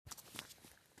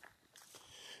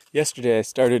Yesterday I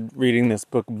started reading this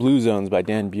book, Blue Zones by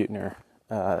Dan Buettner.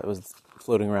 It was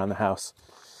floating around the house.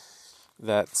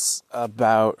 That's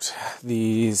about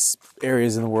these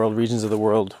areas in the world, regions of the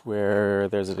world, where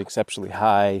there's an exceptionally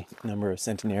high number of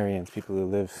centenarians, people who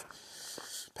live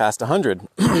past 100.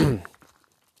 And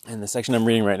the section I'm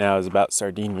reading right now is about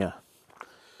Sardinia,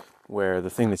 where the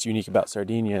thing that's unique about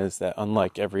Sardinia is that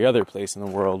unlike every other place in the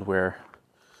world where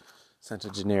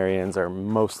centenarians are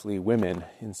mostly women,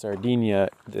 in Sardinia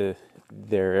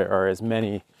there are as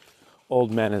many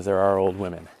old men as there are old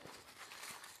women.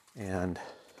 And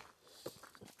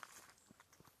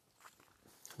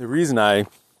the reason I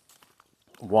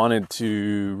wanted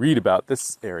to read about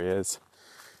this area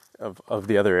of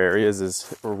the other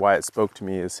areas or why it spoke to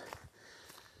me is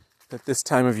that this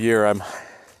time of year I'm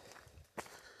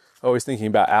always thinking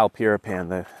about Al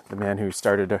Pirapan, the man who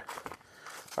started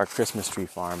our Christmas tree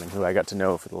farm and who I got to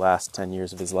know for the last 10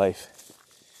 years of his life.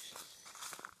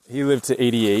 He lived to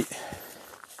 88.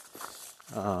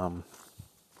 I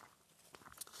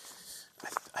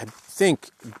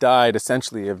think died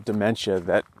essentially of dementia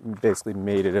that basically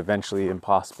made it eventually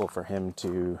impossible for him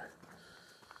to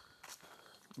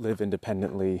live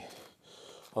independently,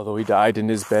 although he died in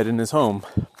his bed in his home,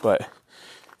 but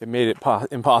it made it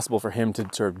impossible for him to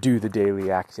sort of do the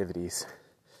daily activities.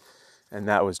 And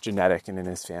that was genetic and in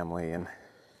his family.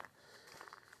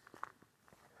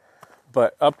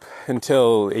 But up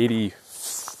until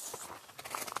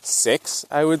 86,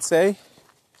 I would say,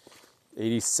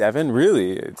 87,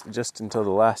 really, it's just until the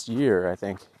last year, I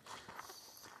think,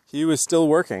 he was still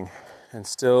working and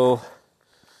still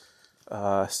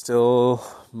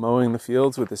mowing the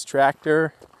fields with his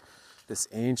tractor, this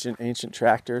ancient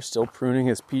tractor, still pruning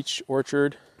his peach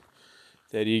orchard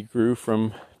that he grew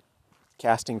from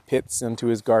casting pits into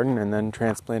his garden and then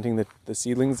transplanting the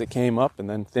seedlings that came up and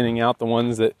then thinning out the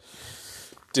ones that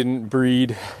didn't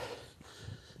breed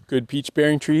good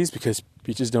peach-bearing trees, because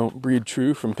peaches don't breed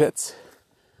true from pits,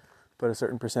 but a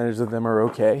certain percentage of them are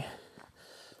okay.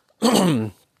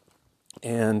 And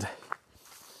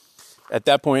at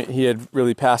that point, he had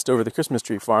really passed over the Christmas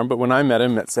tree farm, but when I met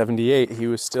him at 78, he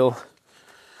was still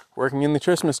working in the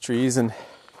Christmas trees, and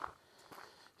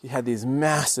he had these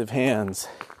massive hands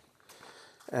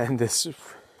and this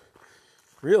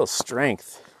real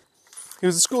strength. He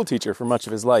was a school teacher for much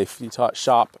of his life. He taught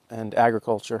shop and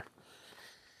agriculture.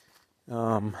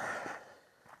 But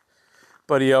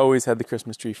he always had the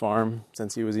Christmas tree farm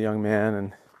since he was a young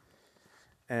man,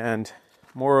 and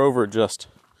moreover just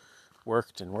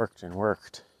worked and worked and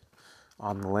worked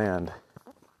on the land.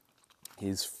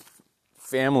 His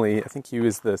family, I think he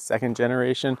was the second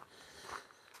generation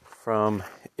from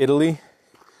Italy,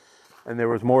 and there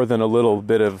was more than a little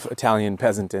bit of Italian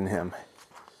peasant in him,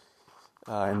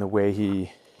 in the way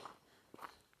he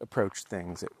approached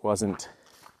things.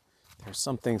 There's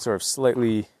something sort of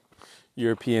slightly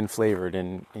European flavored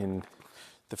in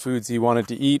the foods he wanted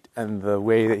to eat and the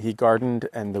way that he gardened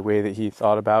and the way that he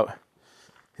thought about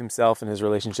himself and his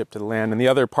relationship to the land. And the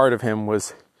other part of him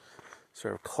was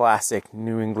sort of classic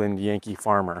New England Yankee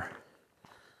farmer.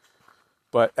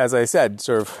 But as I said,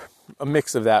 sort of a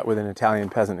mix of that with an Italian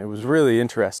peasant. It was really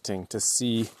interesting to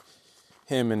see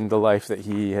him and the life that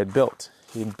he had built.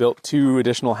 He had built 2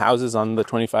 additional houses on the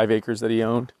 25 acres that he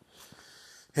owned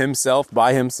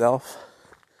by himself.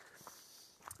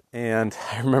 And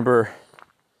I remember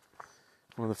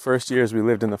one of the first years we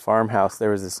lived in the farmhouse,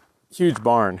 there was this huge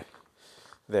barn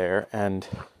there, and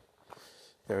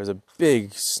there was a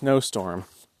big snowstorm.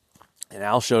 And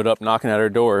Al showed up knocking at our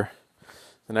door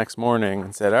the next morning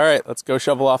and said, "All right, let's go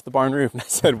shovel off the barn roof." And I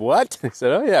said, "What?" And he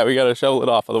said, "Oh yeah, we got to shovel it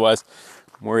off, otherwise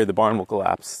I'm worried the barn will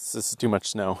collapse. This is too much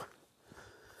snow."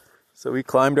 So we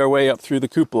climbed our way up through the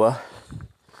cupola,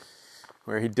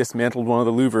 where he dismantled one of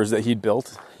the louvers that he'd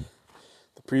built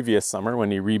the previous summer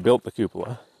when he rebuilt the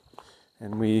cupola.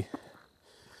 And we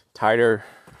tied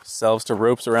ourselves to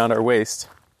ropes around our waist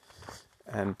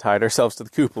and tied ourselves to the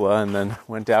cupola, and then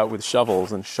went out with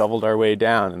shovels and shoveled our way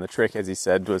down. And the trick, as he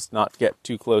said, was not to get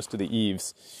too close to the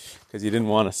eaves, because he didn't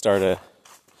want to start a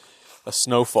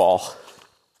snowfall.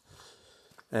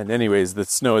 And anyways, the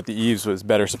snow at the eaves was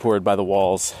better supported by the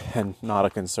walls and not a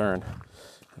concern.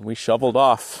 And we shoveled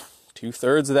off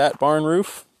 2/3 of that barn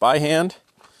roof by hand.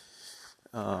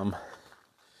 It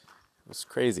was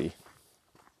crazy.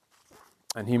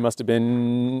 And he must have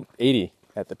been 80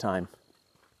 at the time.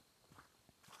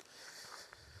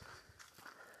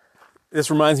 This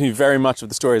reminds me very much of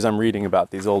the stories I'm reading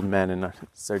about these old men in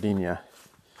Sardinia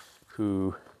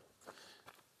who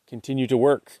continue to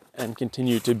work and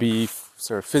continue to be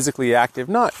sort of physically active,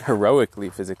 not heroically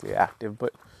physically active,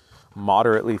 but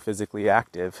moderately physically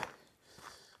active,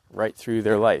 right through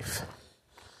their life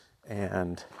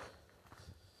and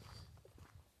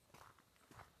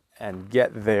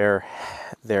get their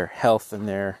health and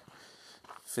their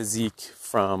physique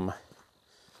from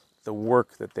the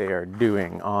work that they are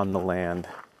doing on the land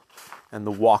and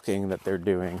the walking that they're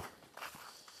doing,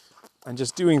 and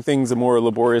just doing things a more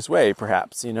laborious way,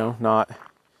 perhaps, not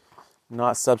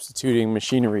substituting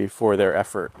machinery for their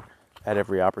effort at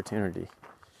every opportunity.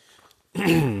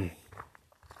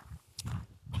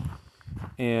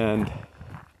 And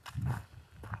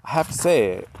I have to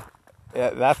say,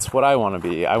 that's what I want to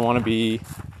be. I want to be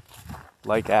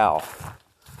like Al.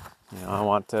 I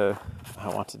want to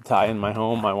die in my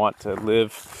home. I want to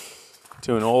live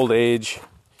to an old age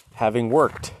having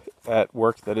worked at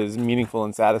work that is meaningful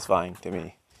and satisfying to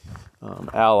me.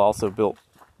 Al also built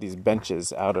these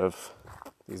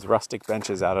rustic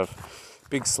benches out of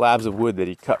big slabs of wood that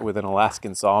he cut with an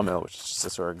Alaskan sawmill, which is just a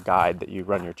sort of guide that you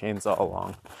run your chainsaw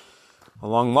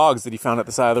along logs that he found at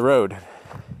the side of the road.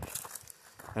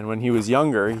 And when he was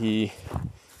younger, he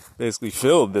basically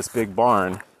filled this big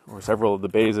barn, or several of the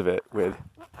bays of it, with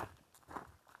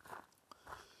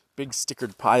big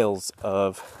stickered piles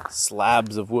of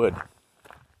slabs of wood.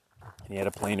 And he had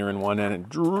a planer in one end and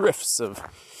drifts of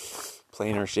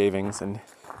planer shavings, and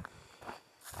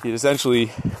he had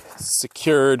essentially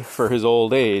secured for his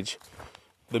old age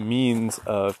the means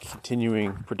of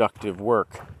continuing productive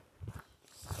work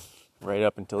right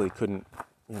up until he couldn't,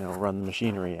 run the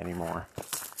machinery anymore.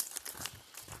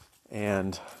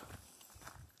 And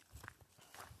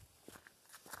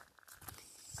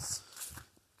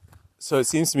so it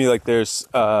seems to me like there's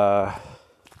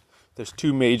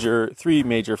three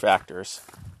major factors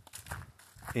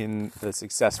in the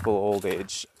successful old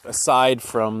age, aside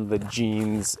from the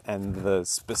genes and the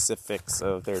specifics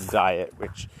of their diet,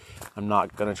 which I'm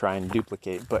not going to try and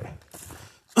duplicate. But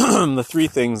the three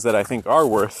things that I think are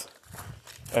worth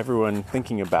everyone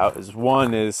thinking about is,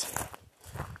 one is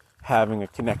having a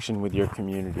connection with your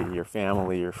community, your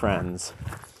family, your friends,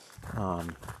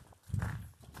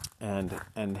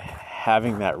 and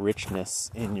having that richness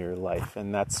in your life.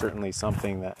 And that's certainly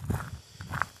something that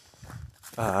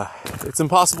it's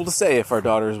impossible to say if our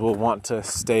daughters will want to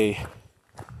stay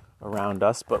around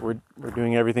us, but we're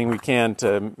doing everything we can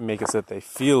to make it so that they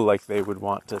feel like they would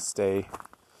want to stay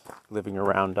living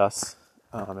around us.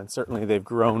 And certainly they've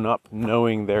grown up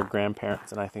knowing their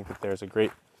grandparents, and I think that there's a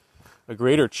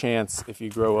greater chance if you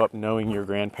grow up knowing your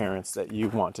grandparents that you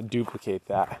want to duplicate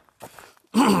that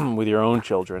with your own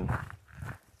children.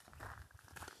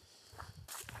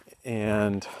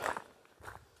 And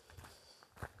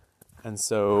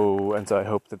so I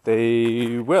hope that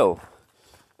they will.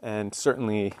 And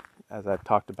certainly, as I've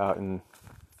talked about in,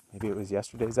 maybe it was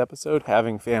yesterday's episode,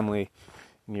 having family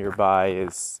nearby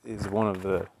is one of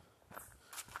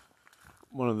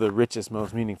the richest,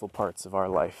 most meaningful parts of our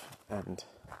life. And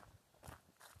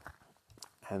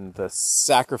the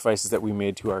sacrifices that we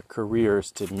made to our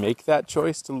careers to make that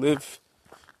choice to live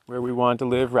where we wanted to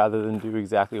live rather than do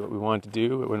exactly what we wanted to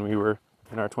do when we were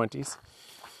in our 20s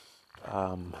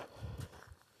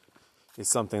is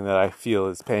something that I feel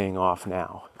is paying off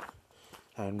now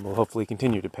and will hopefully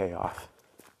continue to pay off.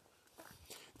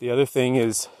 The other thing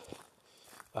is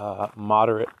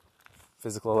moderate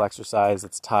physical exercise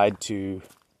that's tied to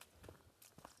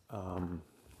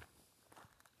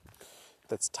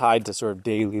sort of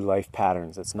daily life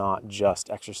patterns. It's not just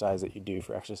exercise that you do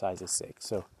for exercise's sake.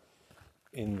 So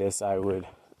in this, I would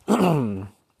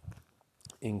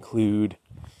include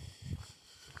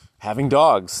having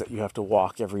dogs that you have to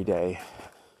walk every day.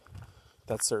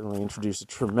 That's certainly introduced a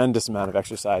tremendous amount of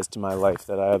exercise to my life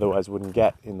that I otherwise wouldn't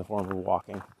get in the form of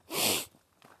walking.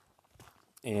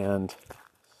 And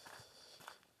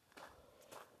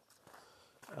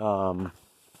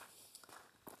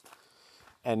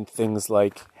things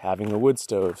like having a wood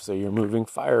stove, so you're moving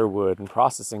firewood and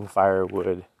processing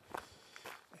firewood,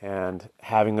 and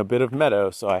having a bit of meadow,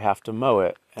 so I have to mow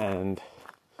it, and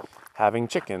having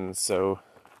chickens, so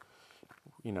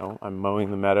I'm mowing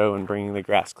the meadow and bringing the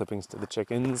grass clippings to the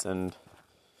chickens, and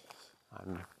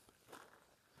I'm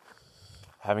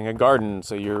having a garden,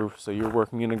 so you're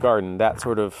working in a garden. That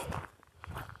sort of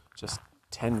just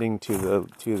tending to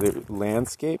the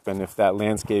landscape, and if that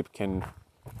landscape can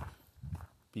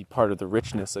be part of the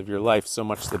richness of your life, so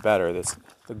much the better.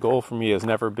 The goal for me has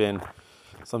never been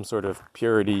some sort of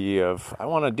purity of, I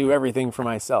want to do everything for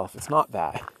myself. It's not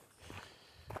that.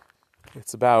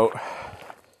 It's about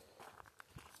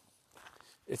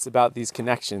these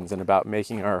connections and about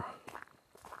making our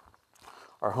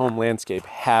home landscape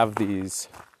have these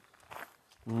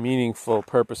meaningful,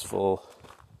 purposeful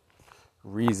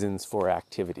reasons for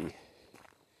activity.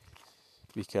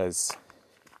 because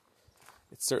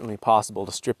it's certainly possible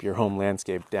to strip your home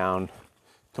landscape down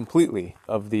completely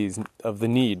of the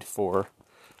need for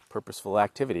purposeful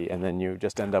activity, and then you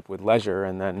just end up with leisure,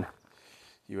 and then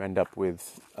you end up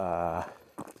with a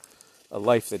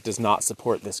life that does not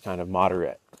support this kind of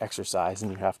moderate exercise,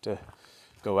 and you have to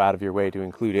go out of your way to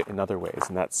include it in other ways.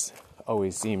 And that's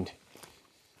always seemed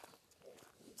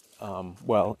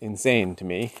insane to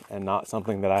me, and not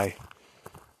something that I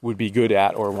would be good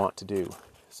at or want to do.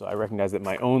 So I recognize that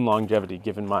my own longevity,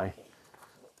 given my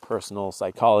personal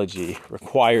psychology,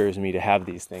 requires me to have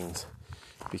these things,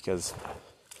 because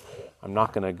I'm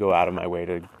not going to go out of my way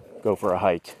to go for a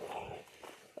hike.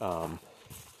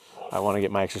 I want to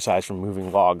get my exercise from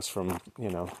moving logs from,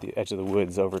 the edge of the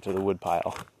woods over to the wood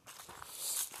pile.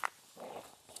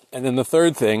 And then the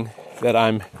third thing that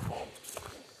I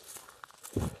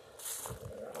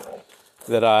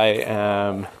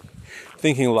am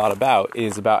thinking a lot about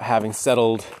is about having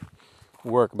settled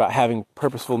work, about having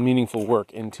purposeful, meaningful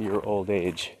work into your old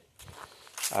age.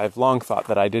 I've long thought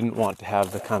that I didn't want to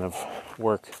have the kind of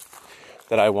work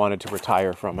that I wanted to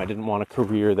retire from. I didn't want a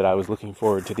career that I was looking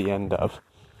forward to the end of.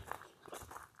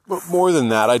 But more than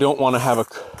that, I don't want to have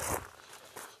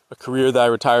a career that I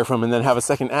retire from and then have a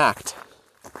second act.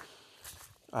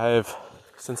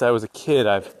 Since I was a kid,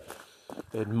 I've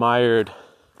admired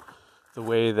the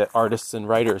way that artists and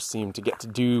writers seem to get to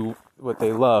do what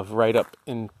they love right up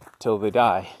until they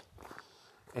die.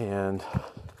 And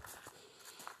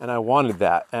I wanted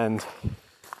that.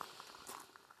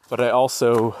 But I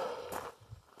also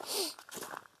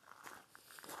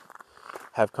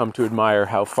have come to admire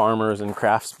how farmers and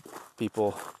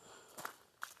craftspeople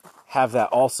have that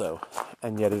also.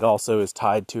 And yet it also is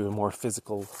tied to a more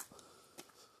physical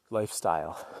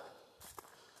lifestyle.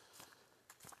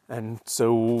 And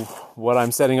so what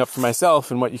I'm setting up for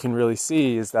myself, and what you can really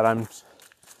see, is that I'm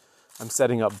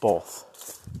setting up both.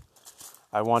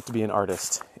 I want to be an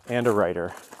artist and a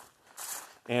writer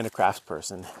and a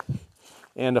craftsperson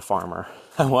and a farmer.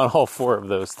 I want all four of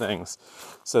those things,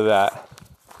 so that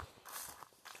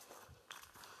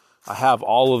I have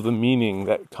all of the meaning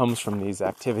that comes from these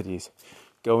activities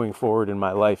going forward in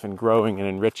my life and growing and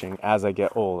enriching as I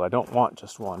get old. I don't want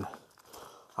just one.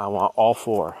 I want all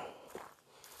four.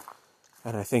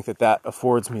 And I think that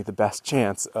affords me the best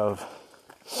chance of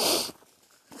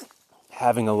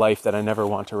having a life that I never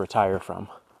want to retire from,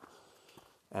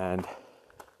 and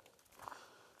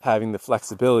having the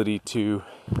flexibility to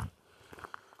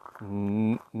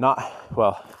not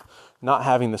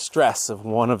having the stress of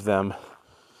one of them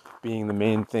being the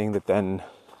main thing that then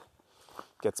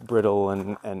gets brittle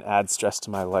and adds stress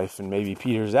to my life and maybe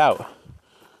peters out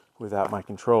without my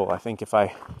control. I think if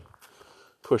I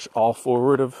push all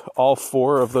four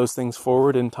of those things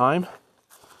forward in time,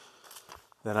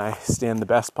 then I stand the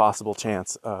best possible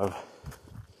chance of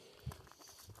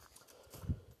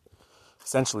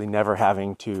essentially never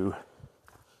having to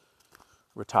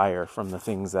retire from the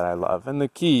things that I love. And the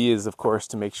key is, of course,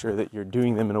 to make sure that you're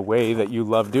doing them in a way that you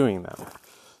love doing them,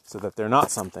 so that they're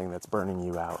not something that's burning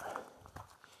you out.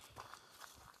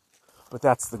 But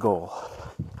that's the goal.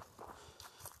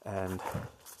 And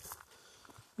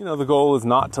the goal is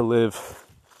not to live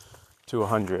to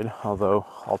 100, although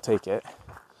I'll take it.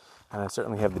 And I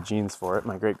certainly have the genes for it.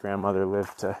 My great-grandmother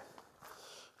lived to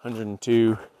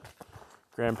 102.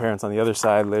 Grandparents on the other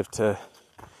side lived to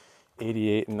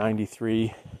 88 and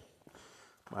 93.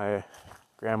 My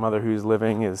grandmother who's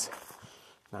living is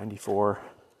 94.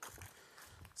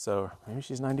 So maybe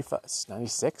she's 95,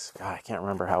 96? God, I can't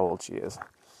remember how old she is.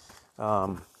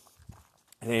 At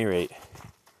any rate,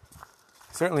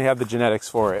 certainly have the genetics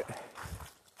for it.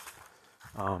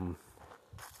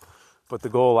 But the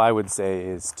goal, I would say,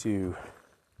 is to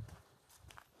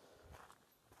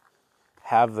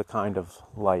have the kind of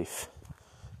life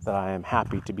that I am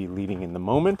happy to be leading in the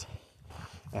moment,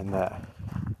 and that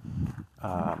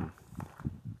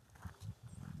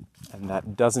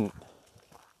doesn't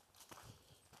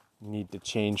need to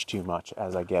change too much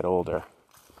as I get older,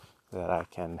 that I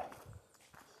can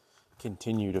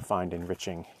continue to find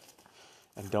enriching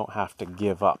and don't have to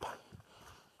give up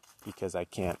because I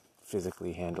can't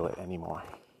physically handle it anymore.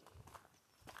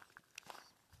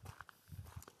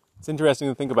 It's interesting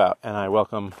to think about, and I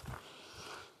welcome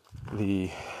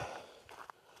the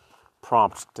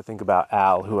prompt to think about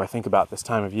Al, who I think about this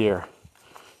time of year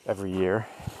every year,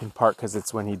 in part because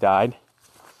it's when he died,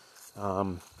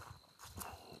 and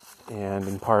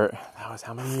in part, that was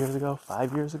how many years ago?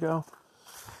 5 years ago?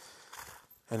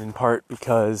 And in part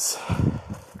because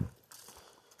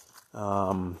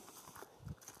I'm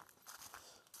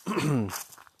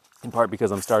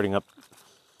starting up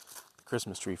the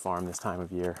Christmas tree farm this time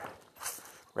of year.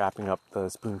 wrapping up the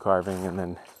spoon carving and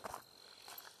then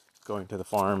going to the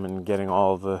farm and getting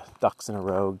all the ducks in a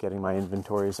row, getting my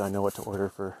inventory so I know what to order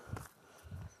for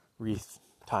wreath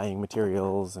tying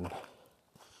materials, and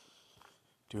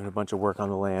doing a bunch of work on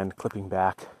the land, clipping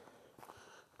back,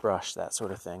 brush, that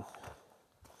sort of thing.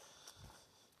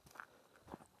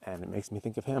 And it makes me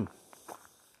think of him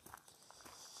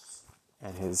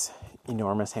and his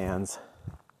enormous hands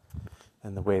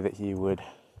and the way that he would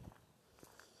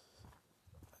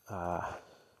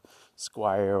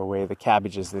squire away the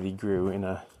cabbages that he grew in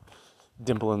a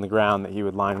dimple in the ground that he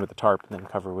would line with a tarp and then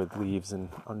cover with leaves and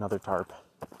another tarp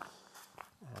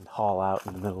and haul out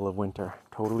in the middle of winter.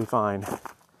 Totally fine.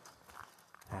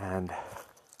 And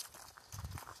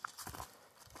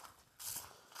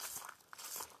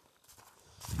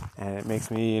it makes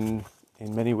me in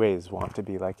many ways want to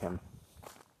be like him.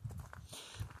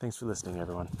 Thanks for listening,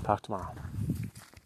 everyone. Talk tomorrow.